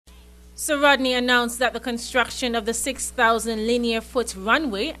Sir Rodney announced that the construction of the 6,000 linear foot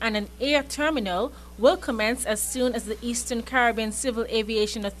runway and an air terminal will commence as soon as the Eastern Caribbean Civil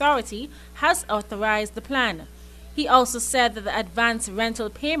Aviation Authority has authorized the plan. He also said that the advance rental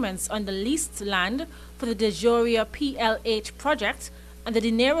payments on the leased land for the De Joria PLH project and the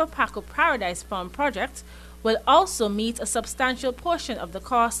Dinero Paco Paradise Farm project will also meet a substantial portion of the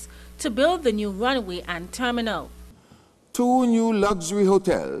cost to build the new runway and terminal. 2 new luxury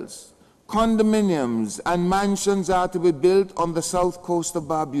hotels, condominiums and mansions are to be built on the south coast of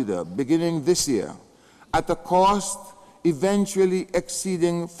Barbuda beginning this year at a cost eventually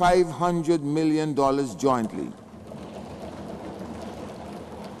exceeding $500 million jointly.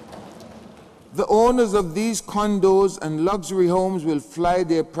 The owners of these condos and luxury homes will fly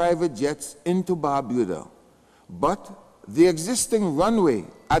their private jets into Barbuda, but the existing runway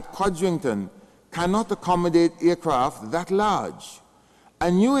at Codrington cannot accommodate aircraft that large.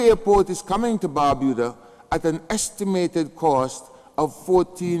 A new airport is coming to Barbuda at an estimated cost of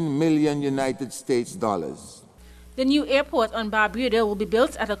 $14 million United States dollars. The new airport on Barbuda will be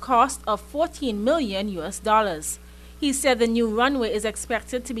built at a cost of $14 million US dollars. He said the new runway is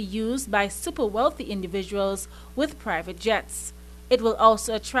expected to be used by super wealthy individuals with private jets. It will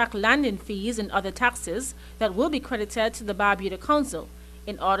also attract landing fees and other taxes that will be credited to the Barbuda Council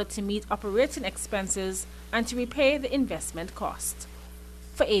in order to meet operating expenses and to repay the investment cost.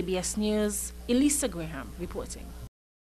 For ABS News, Elisa Graham reporting.